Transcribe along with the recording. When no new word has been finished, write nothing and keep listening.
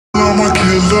I'm a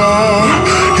killer.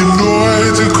 You know I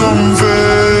hate to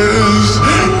confess.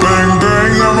 Bang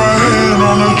bang, got my hand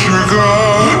on the trigger.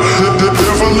 The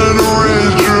devil in a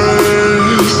red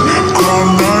dress.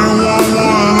 Call 911,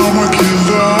 I'm a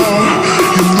killer.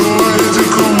 You know I hate to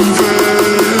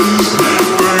confess.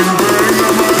 Bang bang,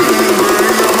 got my hand,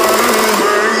 bang,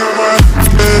 got my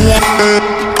hand.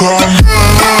 Call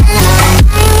 911.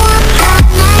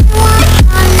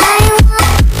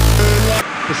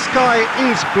 The sky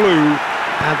is blue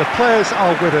and the players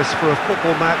are with us for a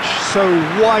football match so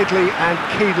widely and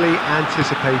keenly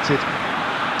anticipated.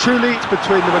 Truly, it's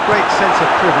between them a great sense of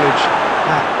privilege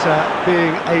at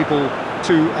being able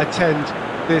to attend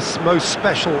this most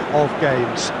special of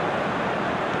games.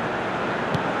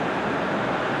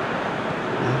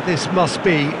 And this must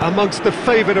be amongst the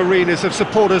favoured arenas of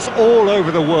supporters all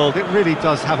over the world. It really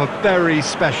does have a very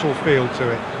special feel to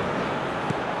it.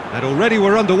 And already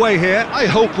we're underway here. I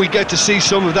hope we get to see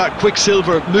some of that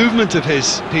Quicksilver movement of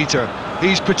his, Peter.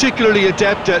 He's particularly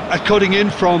adept at cutting in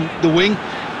from the wing,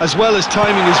 as well as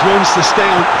timing his runs to stay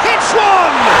on. Hits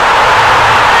one!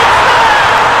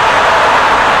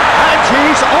 And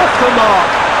he's off the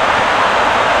mark.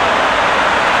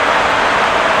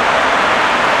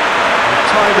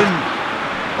 Timing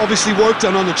obviously worked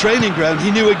on the training ground.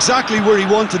 He knew exactly where he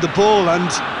wanted the ball, and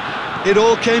it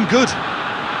all came good.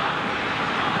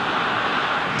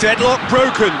 Deadlock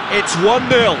broken, it's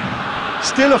 1-0.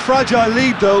 Still a fragile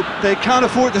lead though, they can't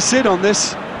afford to sit on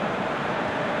this.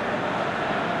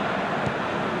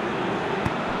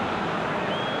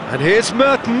 And here's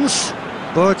Mertens.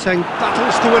 Boateng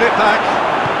battles to win it back.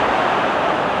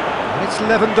 And it's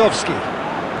Lewandowski.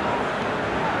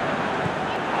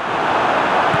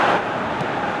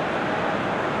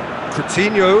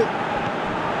 Coutinho.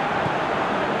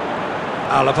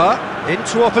 Alaba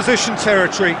into opposition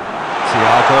territory.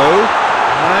 Thiago,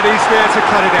 and he's there to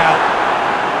cut it out.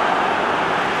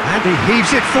 And he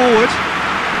heaves it forward.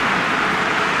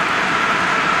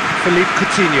 Philippe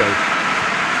Coutinho.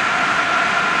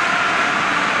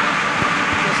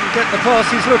 Doesn't get the pass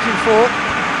he's looking for.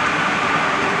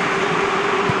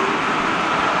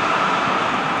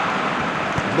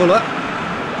 Muller.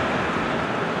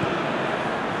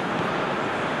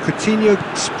 Coutinho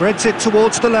spreads it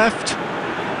towards the left.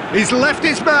 He's left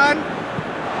his man.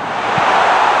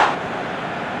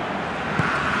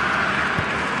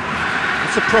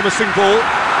 It's a promising ball,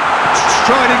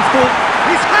 striding forward,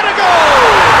 he's had a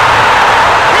goal!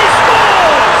 He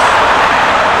scores!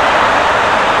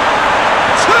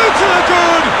 2 to the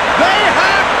good, they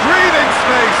have breathing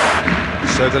space!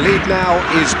 So the lead now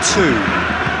is 2.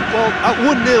 Well, at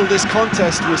 1-0 this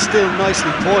contest was still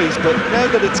nicely poised, but now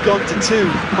that it's gone to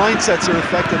 2, mindsets are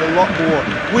affected a lot more.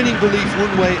 Winning belief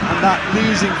one way and that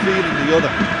losing feeling the other.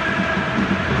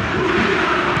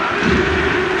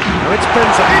 It's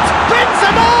Benzema. It's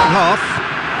Benzema! Half.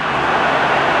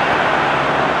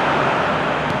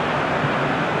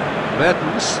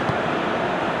 Mertens.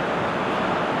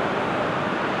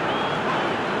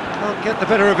 Can't get the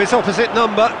better of his opposite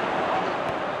number.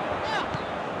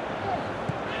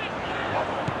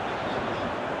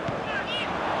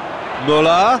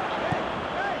 Muller.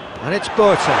 And it's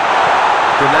Boateng.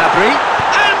 Gnabry.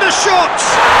 And the shot!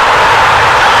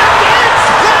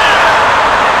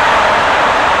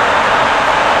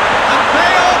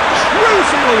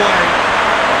 Away.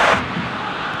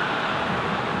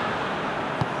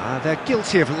 They're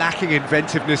guilty of lacking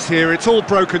inventiveness here. It's all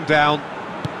broken down.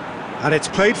 And it's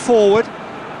played forward.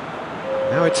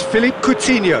 Now it's Philippe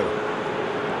Coutinho.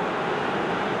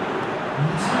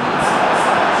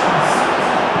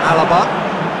 Alaba.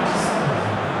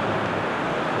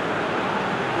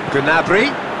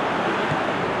 Gnabry.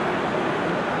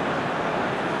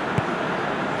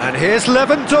 And here's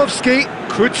Lewandowski.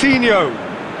 Coutinho.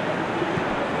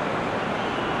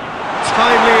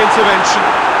 Timely intervention.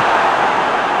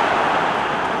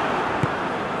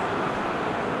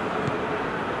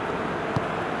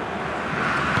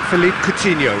 Philippe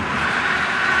Coutinho.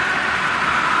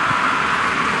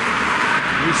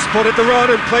 He spotted the run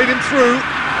and played him through.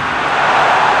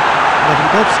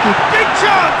 Lewandowski, big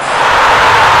chance!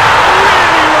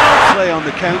 Really well play on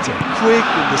the counter, quick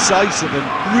and decisive and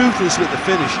ruthless with the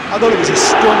finish. I thought it was a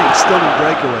stunning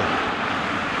breakaway.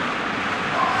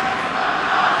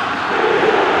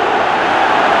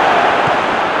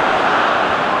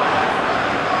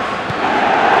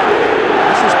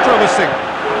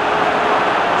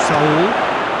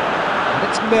 And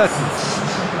it's Mertens.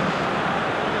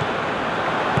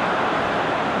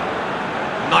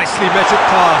 Nicely measured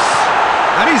pass.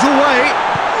 And he's away.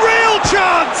 Real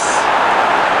chance!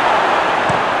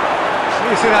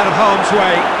 Clears it out of harm's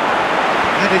way.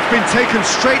 And it's been taken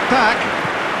straight back.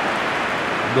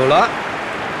 Muller.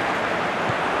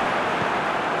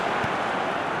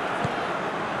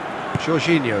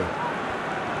 Jorginho.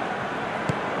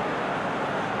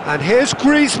 And here's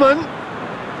Griezmann.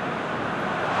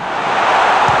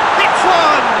 Hits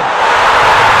one!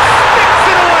 Sticks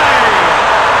it away!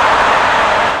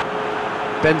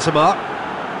 Benzema.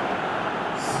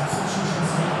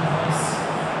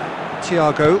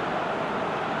 Thiago.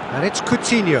 And it's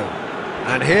Coutinho.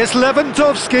 And here's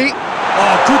Lewandowski.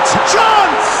 Oh, good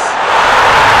chance!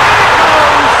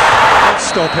 Can't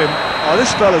stop him. Oh,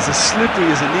 this fella's as slippery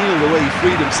as a needle the way he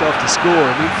freed himself to score.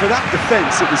 I mean, for that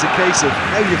defence, it was a case of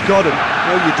now you've got him,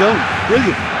 now you don't.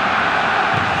 Brilliant.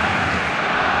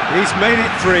 He's made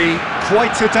it free.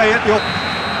 Quite a day at the...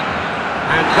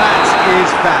 And that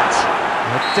is that.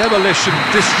 A demolition,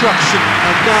 destruction,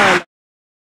 annihilation.